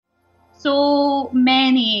so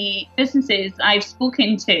many businesses I've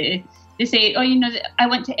spoken to, they say, I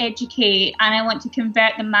want to educate and I want to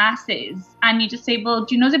convert the masses. And you just say, well,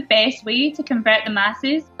 do you know the best way to convert the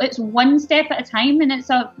masses? It's one step at a time, and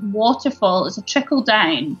it's a waterfall, it's a trickle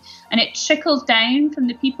down. And it trickles down from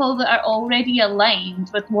the people that are already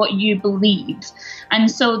aligned with what you believe.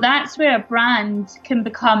 And so that's where a brand can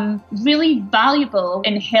become really valuable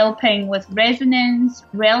in helping with resonance,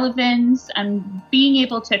 relevance, and being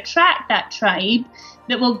able to attract that tribe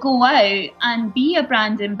that will go out and be a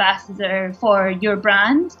brand ambassador for your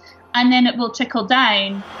brand, and then it will trickle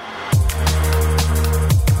down.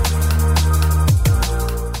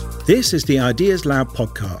 This is the Ideas Lab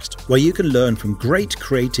podcast, where you can learn from great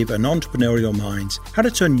creative and entrepreneurial minds how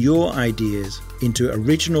to turn your ideas into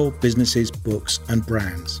original businesses, books, and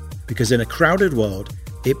brands. Because in a crowded world,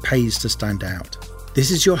 it pays to stand out.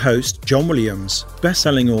 This is your host, John Williams,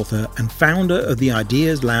 best-selling author and founder of the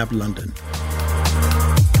Ideas Lab London.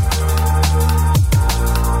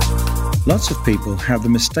 Lots of people have the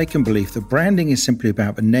mistaken belief that branding is simply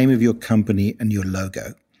about the name of your company and your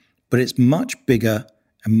logo. But it's much bigger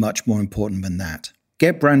and much more important than that.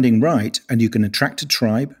 Get branding right and you can attract a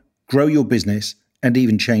tribe, grow your business, and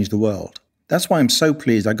even change the world. That's why I'm so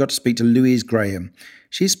pleased I got to speak to Louise Graham.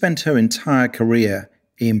 She spent her entire career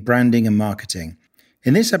in branding and marketing.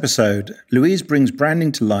 In this episode, Louise brings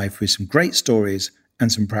branding to life with some great stories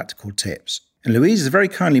and some practical tips. And Louise has very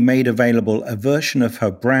kindly made available a version of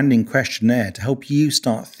her branding questionnaire to help you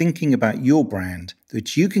start thinking about your brand,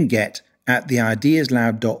 which you can get at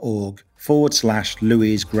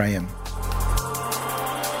theideaslab.org/Louise Graham.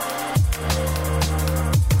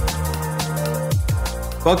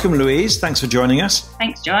 Welcome, Louise. Thanks for joining us.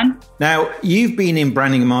 Thanks, John. Now, you've been in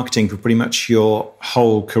branding and marketing for pretty much your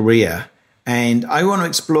whole career. And I want to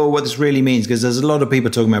explore what this really means, because there's a lot of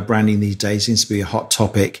people talking about branding these days. It seems to be a hot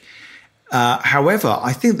topic. However,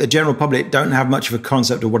 I think the general public don't have much of a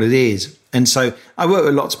concept of what it is. And so I work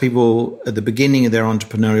with lots of people at the beginning of their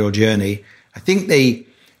entrepreneurial journey. I think they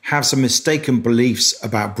have some mistaken beliefs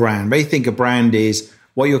about brand. They think a brand is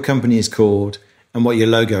what your company is called and what your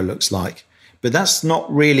logo looks like. But that's not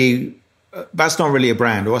really a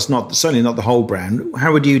brand, or that's certainly not the whole brand.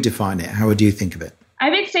 How would you define it? How would you think of it? I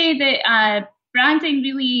would say that branding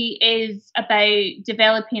really is about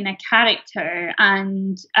developing a character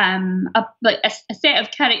and a set of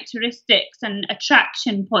characteristics and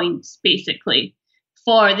attraction points, basically,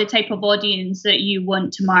 for the type of audience that you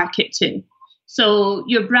want to market to. So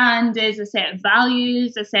your brand is a set of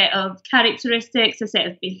values, a set of characteristics, a set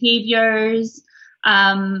of behaviors.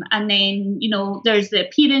 And then, there's the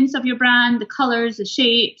appearance of your brand, the colors, the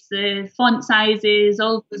shapes, the font sizes,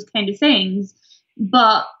 all those kind of things.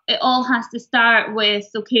 But it all has to start with,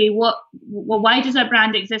 okay, why does a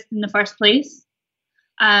brand exist in the first place?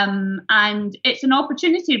 And it's an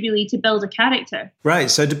opportunity really to build a character.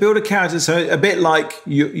 Right. So to build a character, so a bit like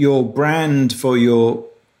your brand for your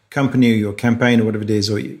company or your campaign or whatever it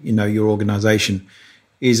is, or, your organization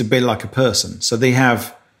is a bit like a person. So they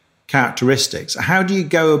have characteristics. How do you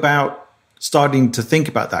go about starting to think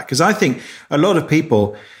about that? Because I think a lot of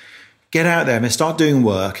people get out there and they start doing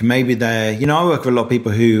work, and maybe I work with a lot of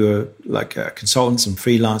people who are like consultants and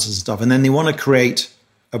freelancers and stuff, and then they want to create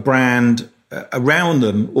a brand around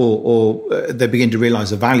them, or they begin to realize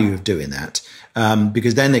the value of doing that,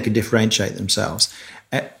 because then they can differentiate themselves.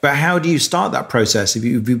 But how do you start that process if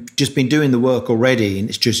you've just been doing the work already and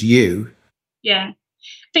it's just you? Yeah.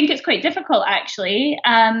 I think it's quite difficult, actually.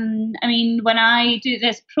 When I do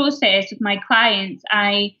this process with my clients,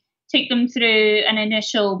 I take them through an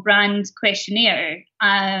initial brand questionnaire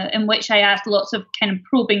in which I ask lots of kind of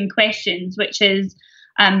probing questions, which is,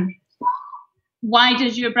 why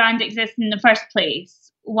does your brand exist in the first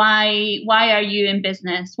place? Why are you in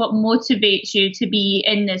business? What motivates you to be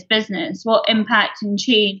in this business? What impact and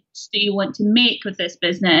change do you want to make with this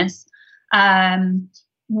business?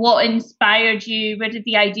 What inspired you? Where did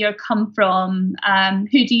the idea come from?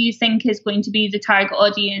 Who do you think is going to be the target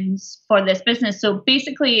audience for this business? So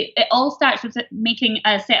basically, it all starts with making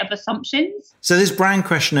a set of assumptions. So this brand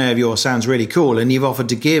questionnaire of yours sounds really cool, and you've offered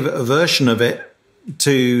to give a version of it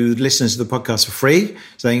to listeners to the podcast for free.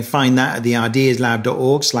 So you can find that at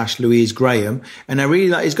theideaslab.org/Louise Graham. And I really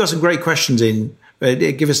like, it's got some great questions in.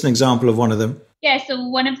 Give us an example of one of them. Yeah, so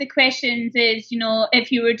one of the questions is,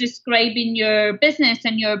 if you were describing your business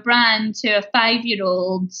and your brand to a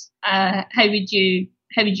 5-year-old, how would you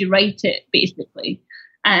write it, basically?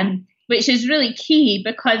 Which is really key,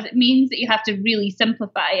 because it means that you have to really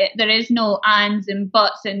simplify it. There is no ands and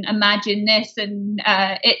buts and imagine this, and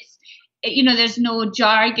there's no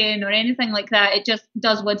jargon or anything like that. It just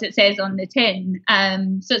does what it says on the tin.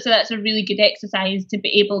 So that's a really good exercise to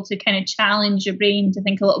be able to kind of challenge your brain to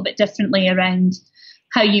think a little bit differently around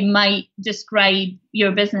how you might describe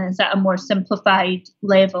your business at a more simplified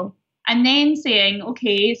level. And then saying,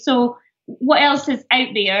 okay, so what else is out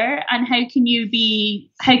there, and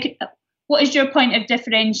what is your point of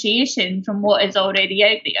differentiation from what is already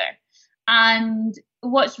out there? And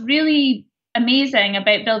what's really amazing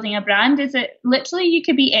about building a brand is that literally you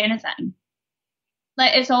could be anything.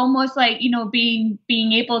 Like, it's almost like, being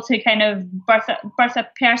able to kind of birth a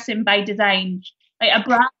person by design. Like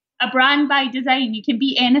a brand by design, you can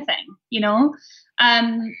be anything,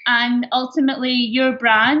 and ultimately your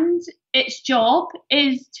brand, its job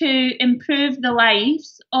is to improve the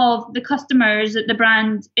lives of the customers that the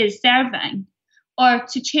brand is serving, or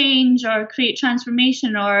to change or create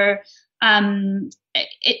transformation or in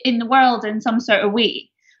the world in some sort of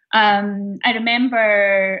way. I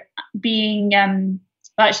remember being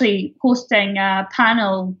actually hosting a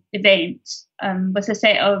panel event with a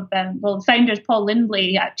set of the founders, Paul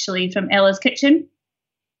Lindley, actually from Ella's Kitchen,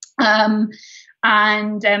 and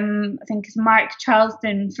I think it's Mark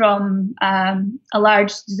Charleston from a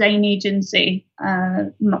large design agency,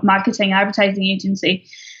 marketing advertising agency.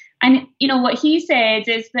 And what he said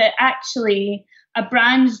is that actually a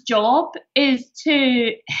brand's job is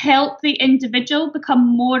to help the individual become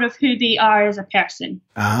more of who they are as a person.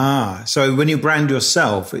 So when you brand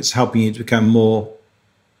yourself, it's helping you to become more,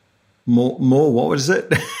 what was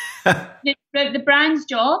it? The brand's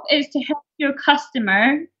job is to help your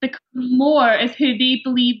customer become more of who they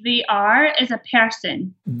believe they are as a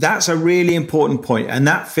person. That's a really important point, and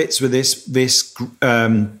that fits with this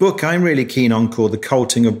book I'm really keen on called The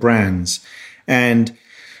Culting of Brands. And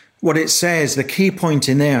what it says, the key point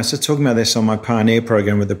in there, I was talking about this on my Pioneer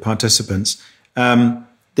program with the participants,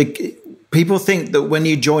 people think that when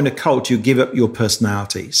you join a cult, you give up your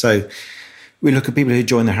personality. So we look at people who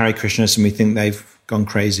join the Hare Krishnas and we think they've gone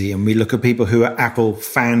crazy. And we look at people who are Apple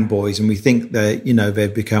fanboys and we think that,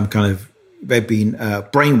 they've become they've been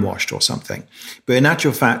brainwashed or something. But in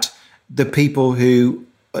actual fact, the people who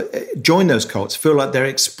join those cults feel like they're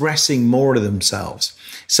expressing more of themselves.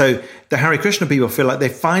 So the Hare Krishna people feel like they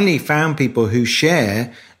finally found people who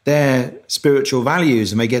share their spiritual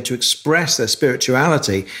values and they get to express their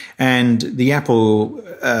spirituality. And the Apple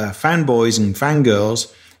fanboys and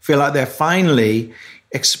fangirls feel like they're finally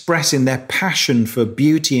expressing their passion for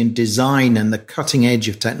beauty and design and the cutting edge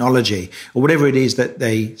of technology, or whatever it is that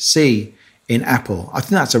they see in Apple. I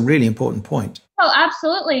think that's a really important point. Oh,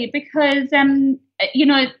 absolutely, because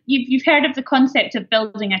you've heard of the concept of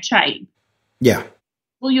building a tribe. Yeah.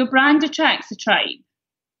 Well, your brand attracts a tribe.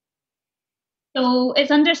 So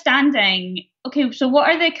it's understanding, okay, so what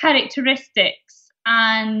are the characteristics?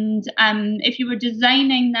 And if you were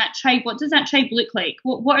designing that tribe, what does that tribe look like?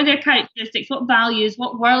 What are their characteristics? What values,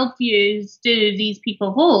 what worldviews do these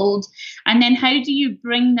people hold? And then how do you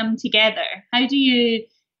bring them together? How do you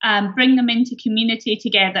bring them into community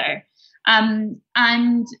together? And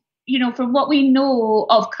from what we know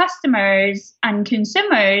of customers and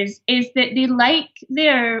consumers is that they like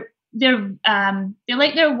their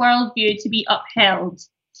worldview to be upheld.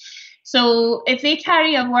 So if they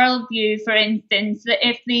carry a worldview, for instance, that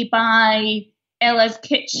if they buy Ella's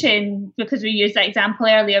Kitchen, because we used that example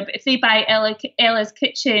earlier, but if they buy Ella's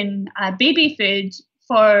Kitchen baby food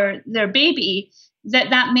for their baby,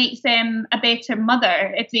 that makes them a better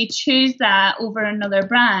mother if they choose that over another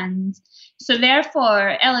brand. So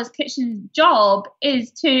therefore, Ella's Kitchen's job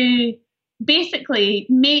is to basically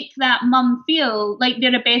make that mum feel like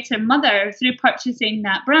they're a better mother through purchasing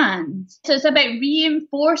that brand. So it's about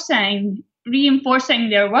reinforcing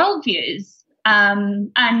their worldviews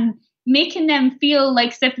and making them feel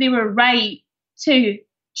like as if they were right to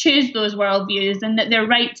choose those worldviews and that they're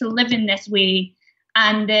right to live in this way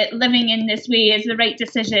and that living in this way is the right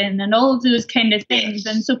decision and all of those kind of things.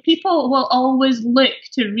 And so people will always look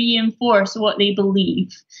to reinforce what they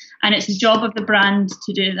believe. And it's the job of the brand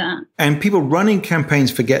to do that. And people running campaigns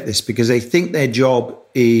forget this because they think their job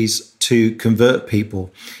is to convert people.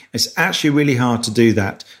 It's actually really hard to do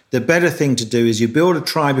that. The better thing to do is you build a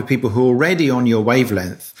tribe of people who are already on your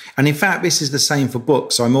wavelength. And in fact, this is the same for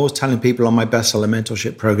books. So I'm always telling people on my bestseller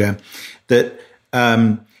mentorship program that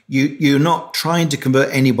you're not trying to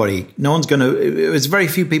convert anybody. No one's going to, there's very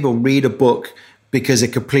few people read a book because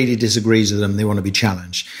it completely disagrees with them. They want to be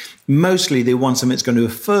challenged. Mostly they want something that's going to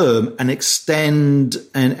affirm and extend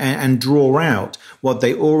and draw out what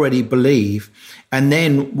they already believe. And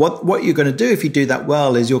then what you're going to do if you do that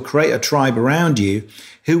well is you'll create a tribe around you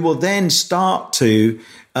who will then start to,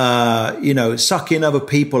 suck in other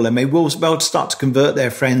people, and they will start to convert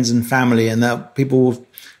their friends and family, and people will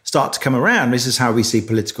start to come around. This is how we see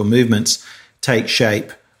political movements take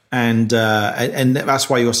shape. And that's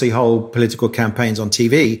why you'll see whole political campaigns on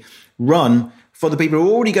TV run for the people who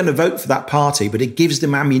are already going to vote for that party, but it gives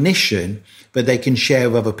them ammunition that they can share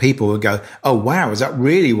with other people and go, oh, wow, is that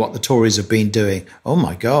really what the Tories have been doing? Oh,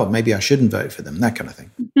 my God, maybe I shouldn't vote for them, that kind of thing.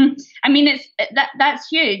 I mean, that's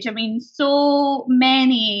huge. I mean, so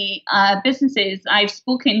many businesses I've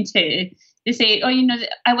spoken to, they say,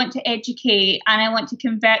 I want to educate and I want to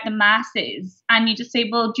convert the masses. And you just say,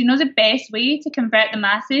 well, do you know the best way to convert the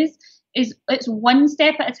masses is it's one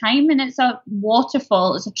step at a time, and it's a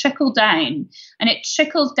waterfall, it's a trickle down, and it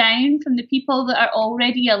trickles down from the people that are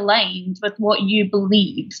already aligned with what you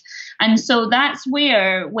believe. And so that's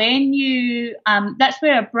where that's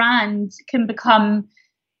where a brand can become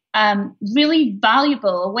really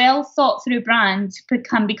valuable. A well thought through brand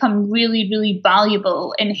can become really, really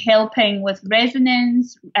valuable in helping with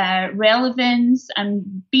resonance, relevance,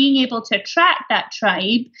 and being able to attract that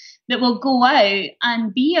tribe that will go out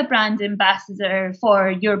and be a brand ambassador for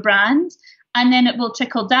your brand. And then it will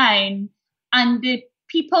trickle down. And the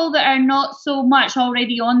people that are not so much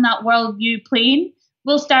already on that worldview plane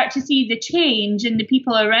will start to see the change in the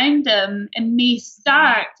people around them and may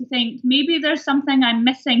start to think, maybe there's something I'm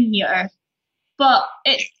missing here. But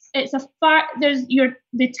the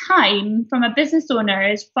time from a business owner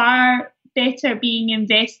is far better being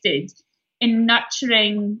invested in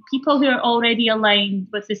nurturing people who are already aligned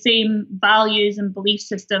with the same values and belief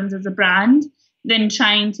systems as a brand than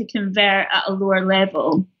trying to convert at a lower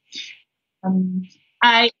level.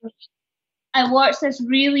 I watched this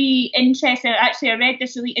really interesting, actually I read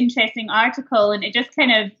this really interesting article, and it just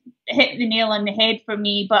kind of hit the nail on the head for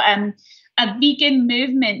me. But a vegan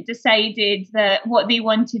movement decided that what they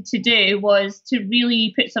wanted to do was to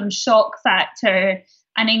really put some shock factor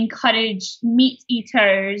and encourage meat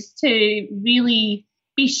eaters to really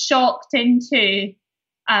be shocked into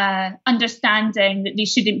understanding that they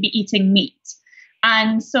shouldn't be eating meat.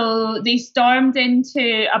 And so they stormed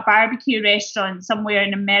into a barbecue restaurant somewhere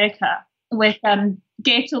in America with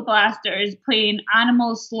ghetto blasters playing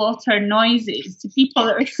animal slaughter noises to people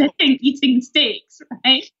that are sitting eating steaks,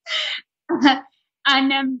 right?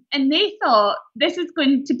 And they thought this is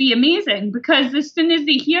going to be amazing, because as soon as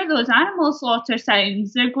they hear those animal slaughter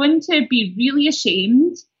sounds, they're going to be really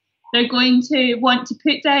ashamed. They're going to want to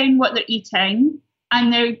put down what they're eating,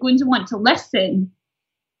 and they're going to want to listen.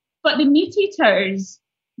 But the meat eaters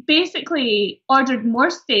basically ordered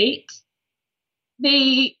more steak.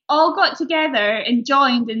 They all got together and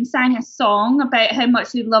joined and sang a song about how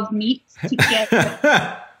much they love meat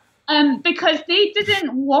together. Because they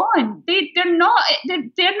didn't want, they're not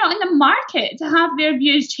in the market to have their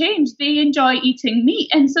views changed. They enjoy eating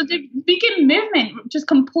meat. And so the vegan movement just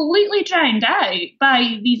completely drowned out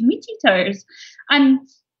by these meat eaters. And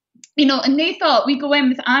they thought, we go in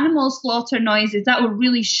with animal slaughter noises, that will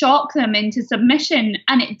really shock them into submission.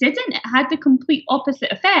 And it didn't. It had the complete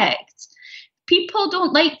opposite effect. People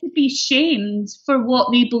don't like to be shamed for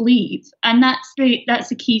what they believe. And that's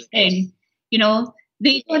the key thing.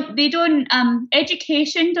 They don't,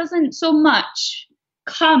 education doesn't so much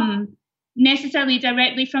come necessarily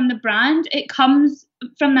directly from the brand. It comes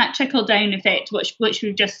from that trickle down effect, which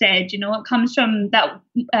we've just said. It comes from that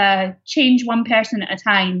change one person at a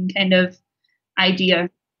time kind of idea.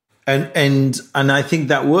 And I think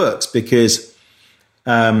that works because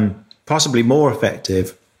possibly more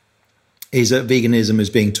effective is that veganism is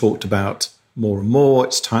being talked about more and more.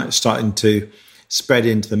 It's starting to spread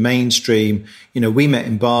into the mainstream. We met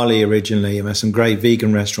in Bali originally, and there's some great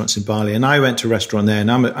vegan restaurants in Bali. And I went to a restaurant there, and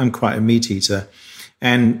I'm quite a meat eater.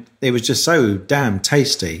 And it was just so damn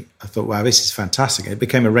tasty. I thought, wow, this is fantastic. It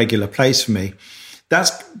became a regular place for me.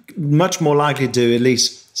 That's much more likely to at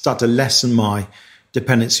least start to lessen my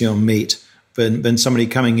dependency on meat than somebody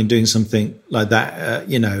coming and doing something like that,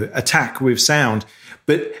 attack with sound.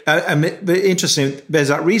 But interesting, there's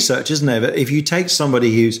that research, isn't there? That if you take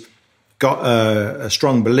somebody who's got a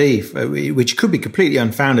strong belief, which could be completely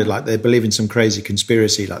unfounded, like they believe in some crazy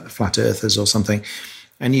conspiracy, like the flat earthers or something,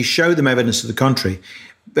 and you show them evidence to the contrary,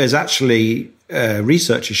 there's actually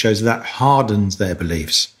research that shows that hardens their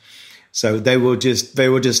beliefs. So they will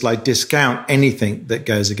just like discount anything that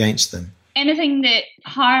goes against them. anything that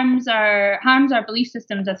harms our belief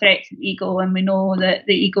system is a threat to the ego, and we know that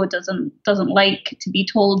the ego doesn't like to be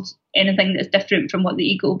told anything that's different from what the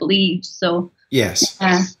ego believes. So yes,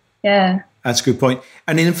 yeah, that's a good point.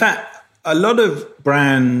 And in fact, a lot of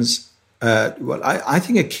brands. I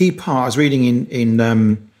think a key part. I was reading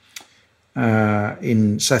in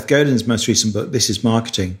Seth Godin's most recent book, This Is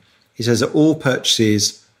Marketing. He says that all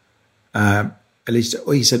purchases, at least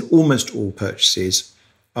he said almost all purchases,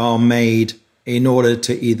 are made in order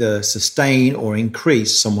to either sustain or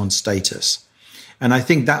increase someone's status. And I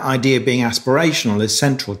think that idea of being aspirational is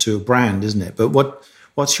central to a brand, isn't it? But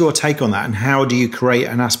what's your take on that, and how do you create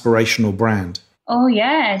an aspirational brand? Oh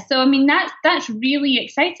yeah. So I mean that's really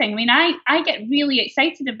exciting. I mean I get really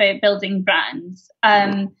excited about building brands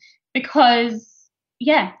because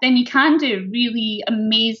then you can do really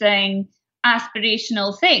amazing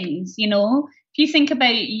aspirational things, you know. If you think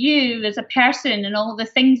about you as a person and all the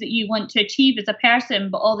things that you want to achieve as a person,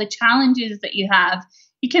 but all the challenges that you have,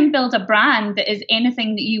 you can build a brand that is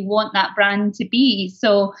anything that you want that brand to be.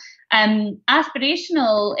 So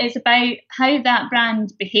aspirational is about how that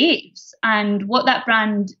brand behaves and what that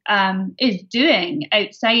brand is doing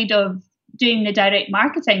outside of doing the direct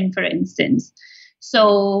marketing, for instance.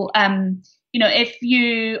 So, if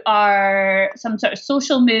you are some sort of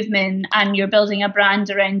social movement and you're building a brand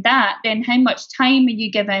around that, then how much time are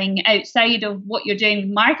you giving outside of what you're doing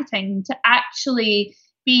with marketing to actually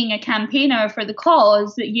being a campaigner for the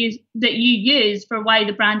cause that you use for why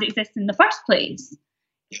the brand exists in the first place?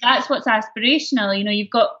 That's what's aspirational. You know, you've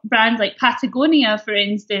got brands like Patagonia, for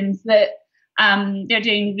instance, that they're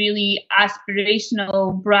doing really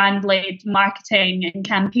aspirational brand-led marketing and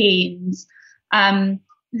campaigns.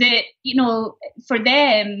 That, you know, for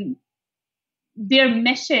them, their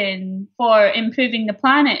mission for improving the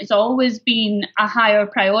planet has always been a higher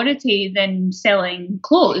priority than selling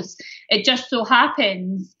clothes. It just so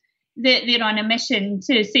happens that they're on a mission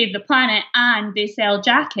to save the planet and they sell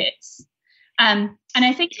jackets. And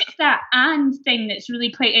I think it's that and thing that's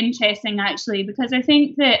really quite interesting, actually, because I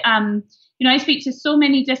think that, I speak to so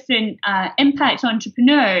many different impact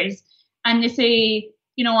entrepreneurs, and they say,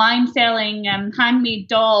 you know, I'm selling handmade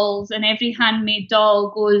dolls, and every handmade doll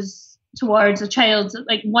goes towards a child,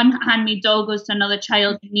 like one handmade doll goes to another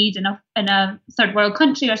child in need in a third world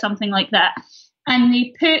country or something like that. And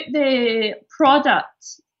they put the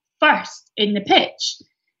product first in the pitch,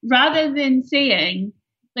 rather than saying,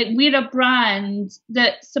 like, we're a brand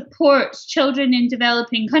that supports children in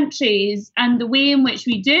developing countries, and the way in which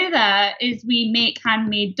we do that is we make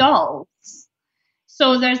handmade dolls.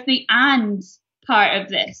 So there's the and part of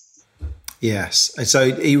this. Yes. So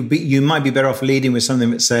you might be better off leading with something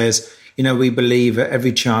that says, you know, we believe that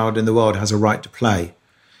every child in the world has a right to play.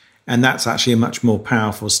 And that's actually a much more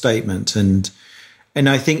powerful statement. And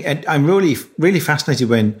I think I'm really, really fascinated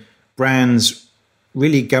when brands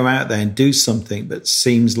really go out there and do something that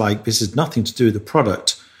seems like this has nothing to do with the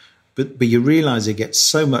product, but you realize it gets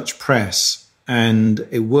so much press and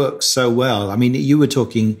it works so well. I mean, you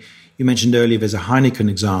mentioned earlier there's a Heineken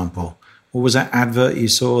example. What was that advert you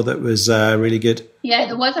saw that was really good? Yeah,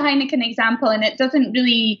 there was a Heineken example, and I don't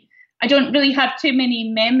really have too many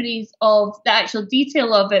memories of the actual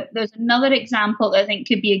detail of it. There's another example that I think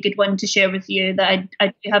could be a good one to share with you that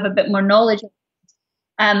I do have a bit more knowledge of.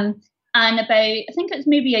 And about, I think it was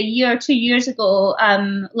maybe a year or 2 years ago,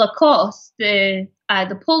 Lacoste, the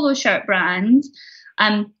polo shirt brand,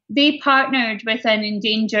 they partnered with an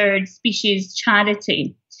endangered species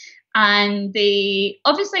charity. And they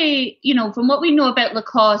obviously, you know, from what we know about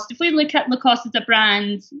Lacoste, if we look at Lacoste as a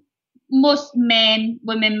brand, most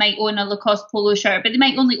women might own a Lacoste polo shirt, but they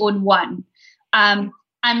might only own one.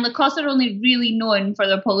 And Lacoste are only really known for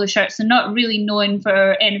their polo shirts and not really known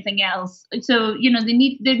for anything else. So, you know,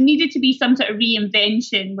 there needed to be some sort of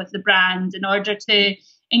reinvention with the brand in order to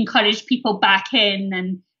encourage people back in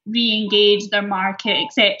and re-engage their market,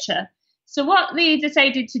 etc. So what they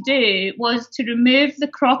decided to do was to remove the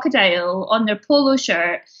crocodile on their polo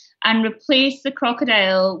shirt and replace the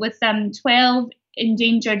crocodile with 12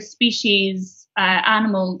 endangered species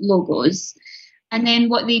animal logos. And then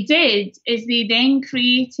what they did is they then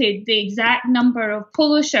created the exact number of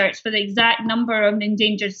polo shirts for the exact number of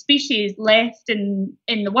endangered species left in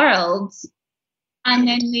the world. And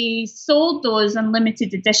then they sold those in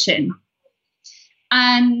limited edition.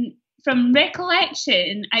 And from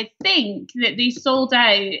recollection, I think that they sold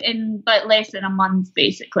out in like less than a month,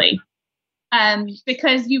 basically.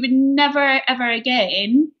 Because you would never, ever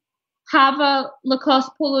again have a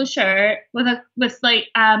Lacoste polo shirt with a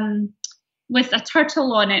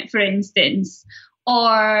turtle on it, for instance,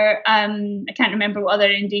 or I can't remember what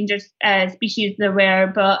other endangered species there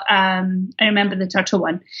were, but I remember the turtle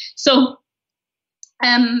one. So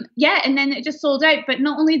and then it just sold out. But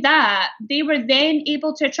not only that, they were then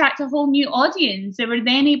able to attract a whole new audience. They were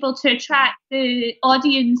then able to attract the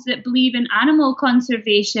audience that believe in animal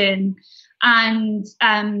conservation and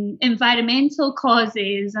environmental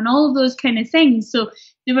causes and all of those kind of things. So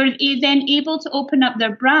they were then able to open up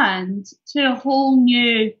their brand to a whole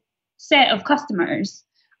new set of customers.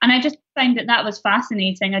 And I just found that was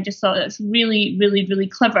fascinating. I just thought it was really, really, really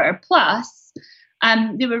clever. Plus,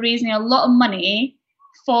 they were raising a lot of money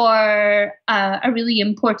for a really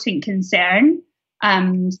important concern.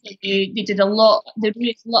 They raised a lot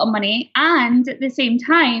of money, and at the same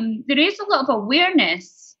time, they raised a lot of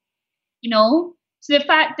awareness, to the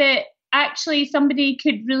fact that actually somebody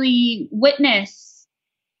could really witness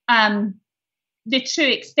the true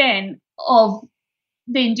extent of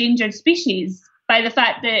the endangered species by the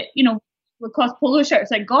fact that, because polo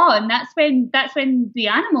shirts are gone, that's when the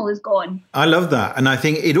animal is gone. I love that. And I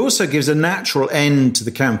think it also gives a natural end to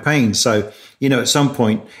the campaign. So, at some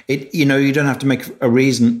point, you don't have to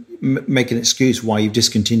make an excuse why you've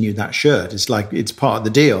discontinued that shirt. It's like, it's part of the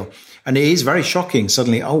deal. And it is very shocking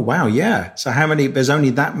suddenly. Oh, wow. Yeah. So there's only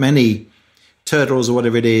that many turtles or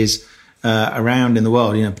whatever it is around in the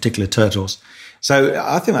world, particular turtles. So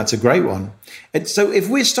I think that's a great one. And so if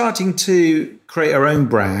we're starting to create our own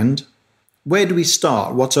brand, where do we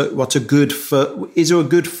start? Is there a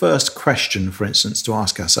good first question, for instance, to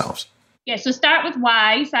ask ourselves? Yeah, so start with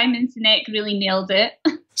why. Simon Sinek really nailed it.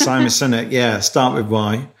 Simon Sinek, yeah, start with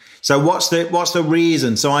why. So what's the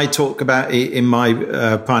reason? So I talk about it in my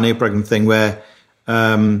Pioneer Program thing where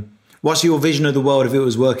what's your vision of the world if it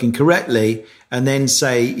was working correctly? And then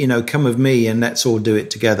say, come with me and let's all do it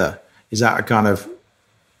together. Is that a kind of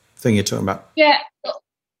thing you're talking about? Yeah.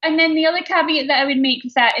 And then the other caveat that I would make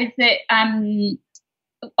with that is that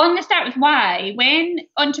on the start with why, when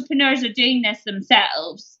entrepreneurs are doing this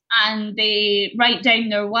themselves and they write down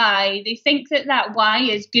their why, they think that why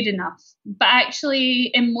is good enough. But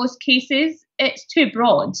actually, in most cases, it's too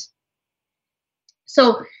broad.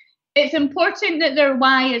 So it's important that their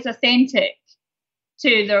why is authentic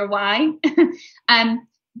to their why.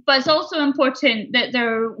 But it's also important that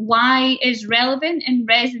their why is relevant and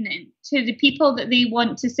resonant to the people that they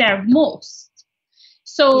want to serve most.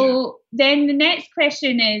 So then the next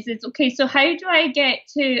question is okay, so how do I get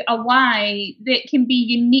to a why that can be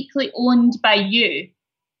uniquely owned by you?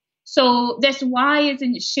 So this why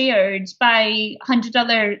isn't shared by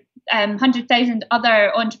 100,000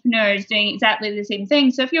 other entrepreneurs doing exactly the same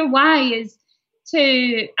thing. So if your why is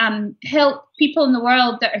to help people in the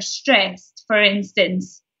world that are stressed, for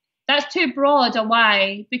instance, that's too broad a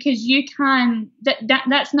why, because you can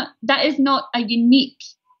that is not a unique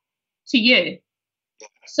to you.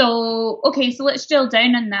 So so let's drill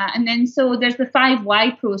down on that. And then so there's the 5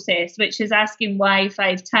 why process, which is asking why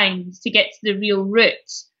 5 times to get to the real root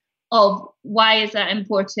of why is that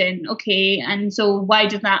important. Okay, and so why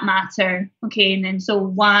does that matter? Okay, and then so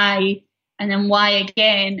why, and then why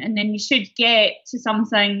again, and then you should get to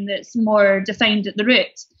something that's more defined at the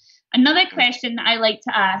root. Another question that I like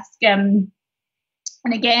to ask, and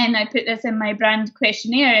again, I put this in my brand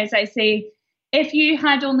questionnaire, is I say, if you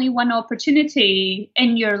had only one opportunity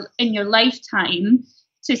in your lifetime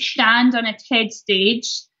to stand on a TED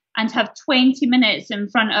stage and have 20 minutes in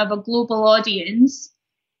front of a global audience,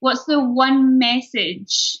 what's the one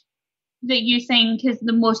message that you think is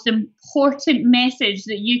the most important message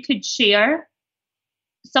that you could share?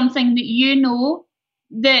 Something that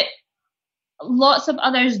that lots of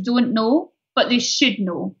others don't know, but they should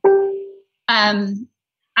know.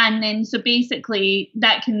 And then so basically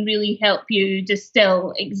that can really help you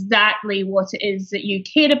distill exactly what it is that you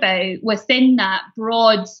care about within that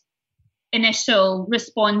broad initial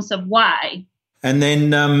response of why. And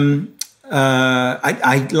then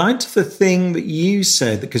I liked the thing that you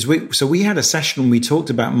said, because we had a session when we talked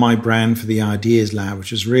about my brand for the Ideas Lab,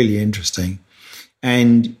 which was really interesting.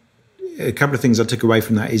 And a couple of things I took away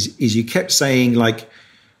from that is you kept saying, like,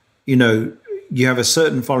 you have a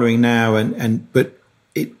certain following now, but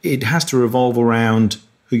it has to revolve around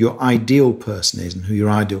who your ideal person is and who your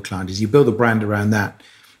ideal client is. You build a brand around that.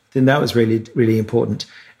 Then that was really, really important.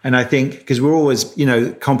 And I think because we're always,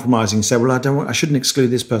 compromising, say, well, I shouldn't exclude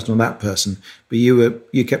this person or that person. But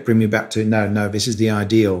you kept bringing me back to, no, this is the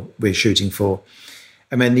ideal we're shooting for.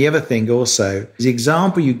 And then the other thing also is the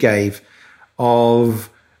example you gave of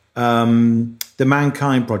the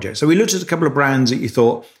Mankind Project. So we looked at a couple of brands that you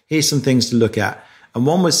thought, here's some things to look at. And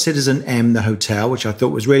one was Citizen M, the hotel, which I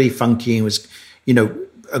thought was really funky and was,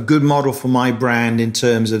 a good model for my brand in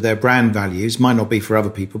terms of their brand values. Might not be for other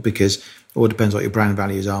people because it all depends what your brand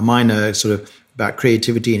values are. Mine are sort of about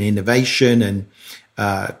creativity and innovation and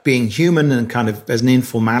being human and kind of there's an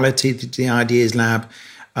informality to the Ideas Lab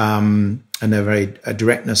and a very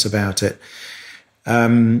directness about it.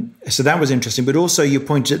 So that was interesting. But also you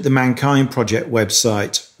pointed at the Mankind Project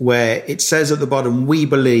website where it says at the bottom, we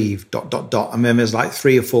believe, ... I mean, there's like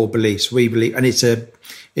 3 or 4 beliefs. We believe, and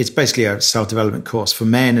it's basically a self-development course for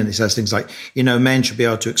men. And it says things like, men should be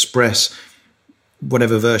able to express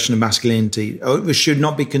whatever version of masculinity, or it should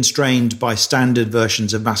not be constrained by standard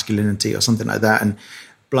versions of masculinity or something like that. And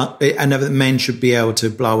that men should be able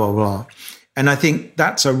to blah, blah, blah. And I think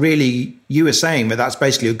that's you were saying that that's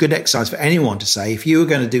basically a good exercise for anyone to say. If you were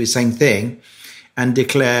going to do the same thing and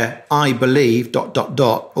declare, I believe, ...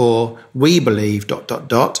 or we believe, ...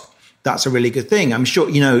 that's a really good thing. I'm sure,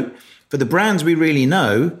 for the brands we really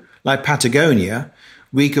know, like Patagonia,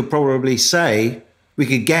 we could probably say, we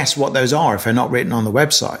could guess what those are if they're not written on the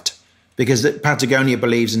website. Because Patagonia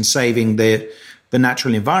believes in saving the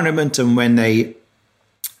natural environment. And when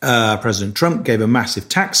President Trump gave a massive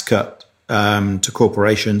tax cut to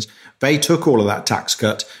corporations, they took all of that tax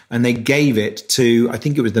cut and they gave it to, I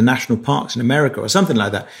think it was the national parks in America or something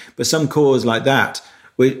like that, but some cause like that,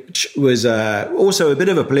 which was also a bit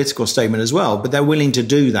of a political statement as well. But they're willing to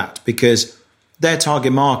do that because their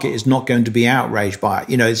target market is not going to be outraged by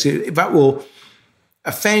it. That will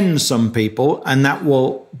offend some people,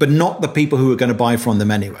 but not the people who are going to buy from them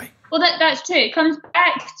anyway. Well, that's true. It comes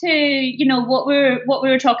back to what we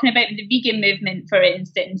were talking about with the vegan movement, for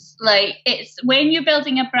instance. Like, it's when you're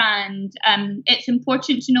building a brand, it's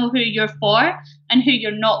important to know who you're for and who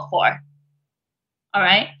you're not for. All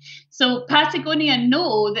right. So Patagonia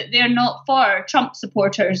know that they're not for Trump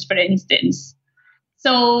supporters, for instance.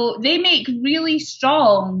 So they make really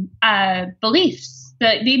strong beliefs.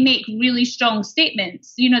 That they make really strong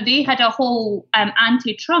statements. They had a whole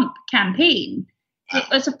anti-Trump campaign.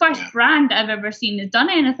 It's the first brand I've ever seen that's done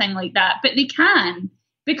anything like that, but they can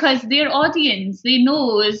because their audience they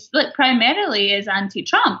know is primarily is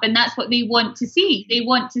anti-Trump, and that's what they want to see. They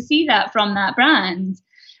want to see that from that brand,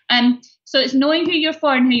 so it's knowing who you're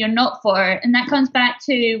for and who you're not for, and that comes back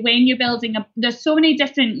to when you're building there's so many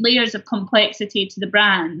different layers of complexity to the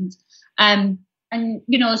brand, and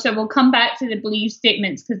so we'll come back to the belief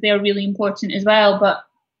statements because they're really important as well, but.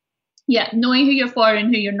 Yeah, knowing who you're for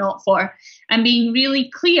and who you're not for, and being really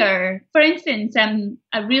clear. For instance,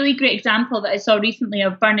 a really great example that I saw recently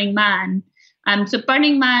of Burning Man. So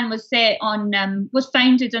Burning Man was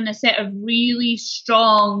founded on a set of really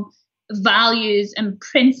strong values and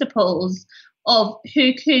principles of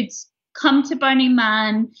who could come to Burning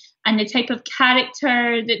Man and the type of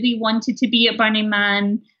character that they wanted to be at Burning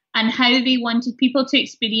Man and how they wanted people to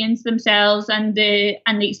experience themselves and the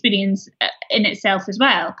experience in itself as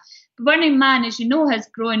well. Burning Man, as you know, has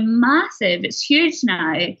grown massive. It's huge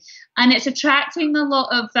now. And it's attracting a lot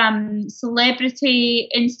of celebrity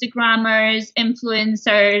Instagrammers,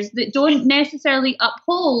 influencers that don't necessarily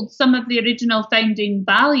uphold some of the original founding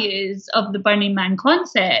values of the Burning Man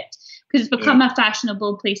concept because it's become a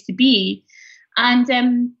fashionable place to be.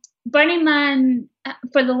 And Burning Man,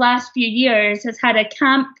 for the last few years, has had a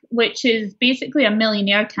camp which is basically a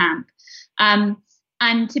millionaire camp. And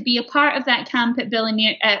to be a part of that camp at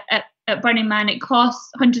Burning Man, it costs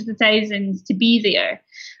hundreds of thousands to be there.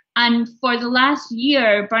 And for the last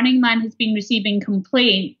year, Burning Man has been receiving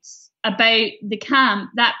complaints about the camp,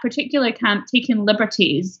 that particular camp, taking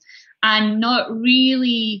liberties and not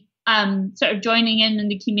really sort of joining in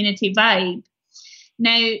the community vibe.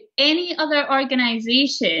 Now, any other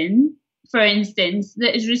organisation, for instance,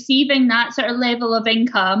 that is receiving that sort of level of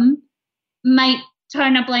income might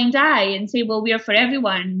turn a blind eye and say, well, we're for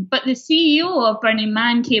everyone. But the CEO of Burning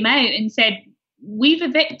Man came out and said, we've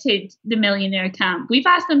evicted the millionaire camp. We've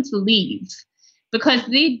asked them to leave because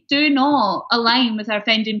they do not align with our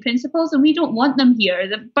founding principles and we don't want them here.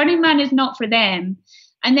 The Burning Man is not for them.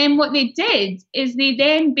 And then what they did is they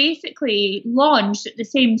then basically launched at the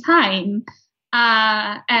same time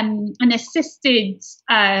an assisted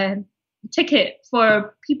ticket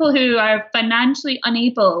for people who are financially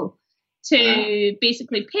unable to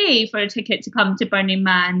basically pay for a ticket to come to Burning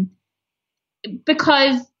Man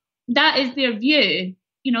because that is their view,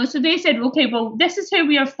 so they said, okay, well, this is who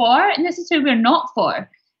we are for and this is who we're not for.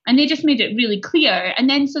 And they just made it really clear. And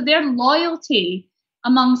then so their loyalty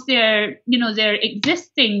amongst their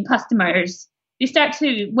existing customers, they start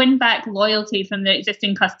to win back loyalty from the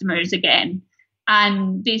existing customers again.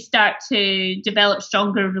 And they start to develop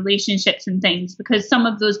stronger relationships and things because some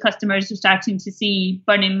of those customers are starting to see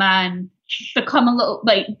Burning Man become a little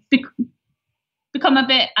become a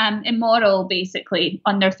bit immoral, basically,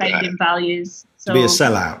 on their founding values. So, to be a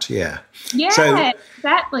sellout, yeah. Yeah, so,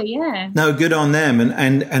 exactly, yeah. No, good on them.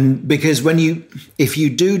 And because if you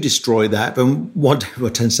do destroy that, then what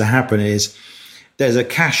tends to happen is there's a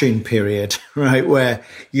cash-in period, right, where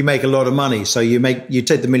you make a lot of money. So you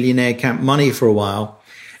take the millionaire camp money for a while,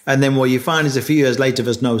 and then what you find is a few years later,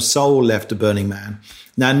 there's no soul left to Burning Man.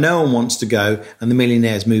 Now, no one wants to go, and the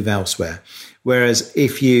millionaires move elsewhere. Whereas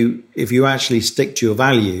if you actually stick to your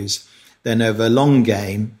values, then over a long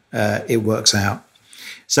game, it works out.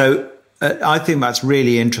 So I think that's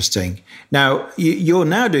really interesting. Now, you're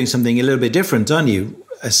now doing something a little bit different, aren't you?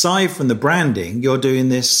 Aside from the branding, you're doing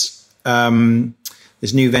this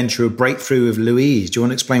this new venture of Breakthrough with Louise. Do you want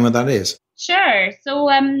to explain what that is? Sure. So,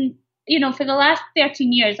 for the last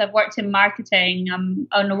 13 years, I've worked in marketing. I'm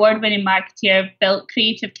an award-winning marketeer. I've built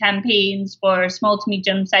creative campaigns for small to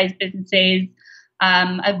medium-sized businesses.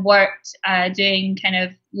 I've worked doing kind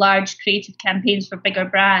of large creative campaigns for bigger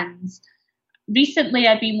brands. Recently,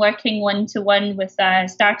 I've been working one-to-one with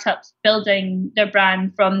startups building their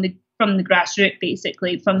brand from the grassroots,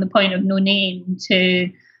 basically, from the point of no name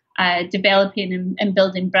to developing and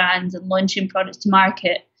building brands and launching products to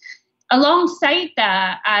market. Alongside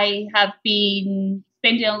that, I have been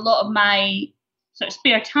spending a lot of my sort of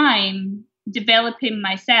spare time developing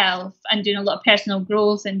myself and doing a lot of personal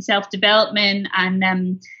growth and self-development.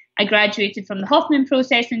 And I graduated from the Hoffman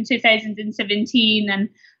process in 2017, and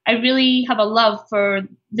I really have a love for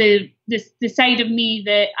the side of me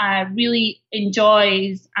that really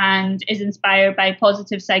enjoys and is inspired by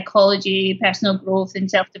positive psychology, personal growth,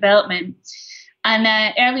 and self-development.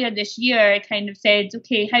 And earlier this year, I kind of said,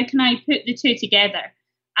 okay, how can I put the two together?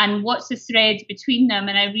 And what's the thread between them?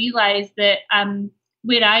 And I realized that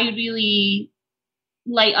where I really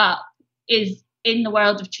light up is in the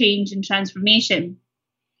world of change and transformation.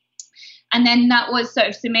 And then that was sort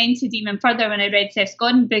of cemented even further when I read Seth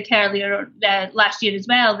Godin's book earlier last year as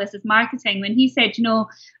well, This is Marketing, when he said,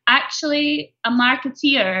 actually a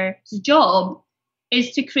marketeer's job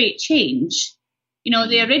is to create change.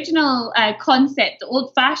 The original concept, the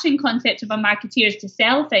old-fashioned concept of a marketeer is to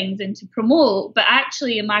sell things and to promote, but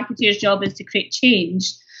actually a marketeer's job is to create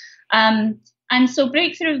change. And so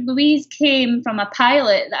Breakthrough with Louise came from a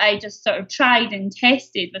pilot that I just sort of tried and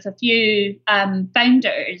tested with a few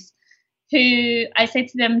founders who I said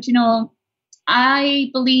to them, I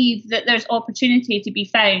believe that there's opportunity to be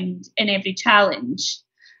found in every challenge.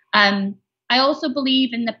 I also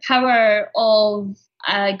believe in the power of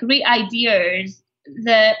great ideas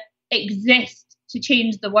that exist to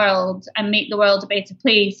change the world and make the world a better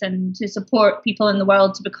place and to support people in the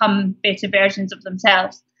world to become better versions of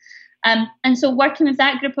themselves. And so working with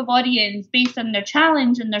that group of audience based on their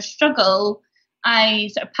challenge and their struggle,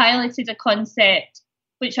 I sort of piloted a concept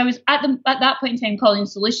which I was at that point in time calling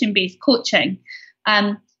solution-based coaching,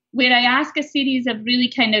 where I ask a series of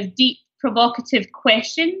really kind of deep, provocative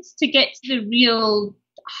questions to get to the real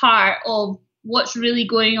heart of what's really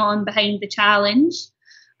going on behind the challenge.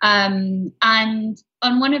 And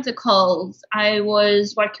on one of the calls, I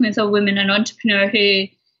was working with a woman, an entrepreneur who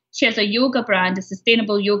she has a yoga brand, a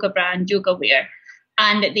sustainable yoga brand, Yoga Wear.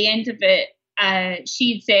 And at the end of it,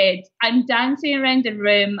 she said, I'm dancing around the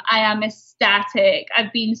room. I am ecstatic.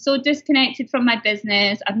 I've been so disconnected from my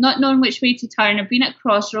business. I've not known which way to turn. I've been at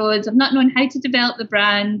crossroads. I've not known how to develop the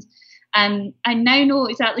brand. I now know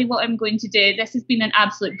exactly what I'm going to do. This has been an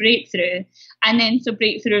absolute breakthrough. And then so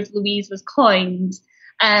Breakthrough with Louise was coined.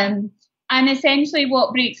 And essentially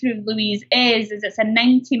what Breakthrough with Louise is it's a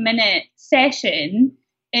 90-minute session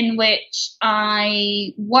in which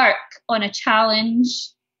I work on a challenge,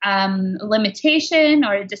 a limitation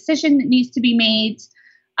or a decision that needs to be made.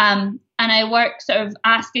 And I work sort of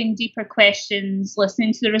asking deeper questions,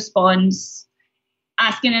 listening to the response,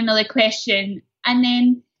 asking another question. And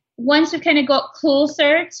then once we've kind of got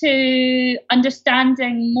closer to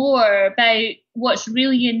understanding more about what's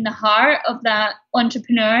really in the heart of that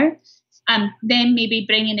entrepreneur, then maybe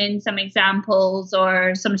bringing in some examples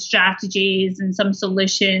or some strategies and some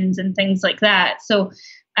solutions and things like that. So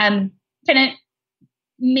kind of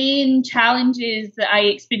main challenges that I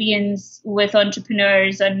experience with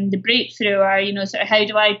entrepreneurs and the breakthrough are, sort of how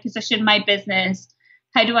do I position my business?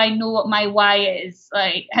 How do I know what my why is?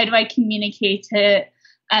 Like, how do I communicate it?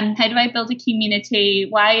 How do I build a community?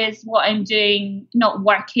 Why is what I'm doing not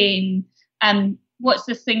working? What's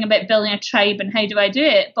this thing about building a tribe and how do I do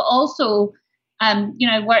it? But also,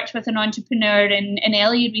 I worked with an entrepreneur in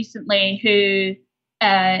LA recently who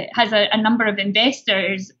has a number of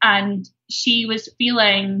investors, and she was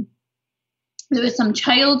feeling there was some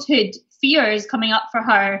childhood fears coming up for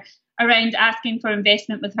her around asking for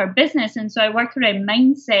investment with her business. And so I work around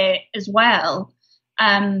mindset as well.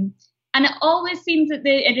 And it always seems that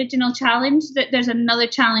the original challenge, that there's another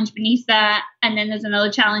challenge beneath that, and then there's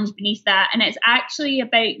another challenge beneath that. And it's actually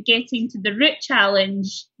about getting to the root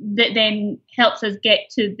challenge that then helps us get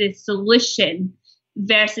to the solution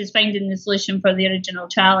versus finding the solution for the original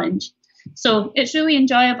challenge. So it's really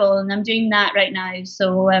enjoyable, and I'm doing that right now.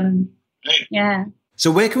 So, yeah.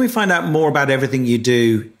 So where can we find out more about everything you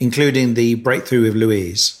do, including the Breakthrough with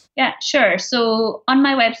Louise? Yeah, sure. So on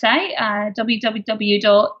my website,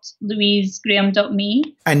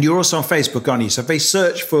 www.louisegraham.me. And you're also on Facebook, aren't you? So if they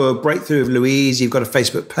search for Breakthrough with Louise, you've got a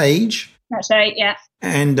Facebook page. That's right, yeah.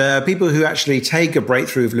 And people who actually take a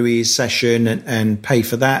Breakthrough with Louise session and pay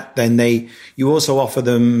for that, then you also offer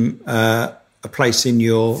them a place in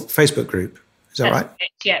your Facebook group. Is that right?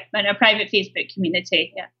 Yeah, in a private Facebook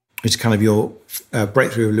community, yeah. It's kind of your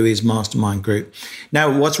Breakthrough with Louise mastermind group.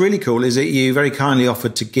 Now, what's really cool is that you very kindly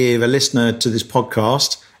offered to give a listener to this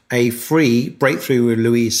podcast a free Breakthrough with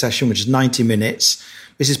Louise session, which is 90 minutes.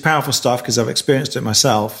 This is powerful stuff because I've experienced it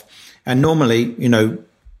myself. And normally,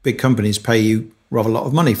 big companies pay you rather a lot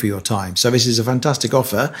of money for your time. So this is a fantastic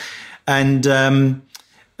offer. And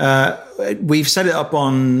we've set it up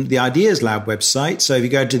on the Ideas Lab website. So if you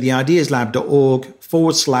go to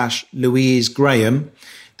theideaslab.org/Louise Graham,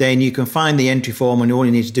 then you can find the entry form, and all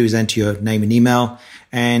you need to do is enter your name and email,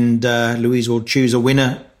 and Louise will choose a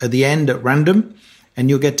winner at the end at random, and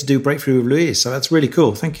you'll get to do Breakthrough with Louise. So that's really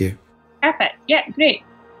cool. Thank you. Perfect. Yeah, great.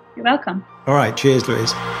 You're welcome. All right. Cheers,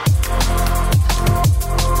 Louise.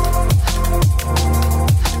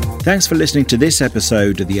 Thanks for listening to this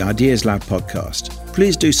episode of the Ideas Lab podcast.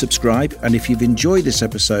 Please do subscribe, and if you've enjoyed this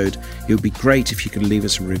episode, it would be great if you could leave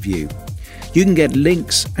us a review. You can get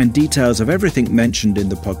links and details of everything mentioned in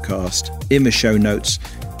the podcast in the show notes,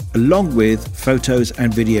 along with photos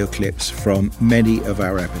and video clips from many of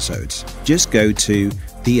our episodes. Just go to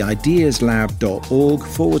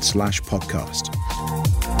theideaslab.org/podcast.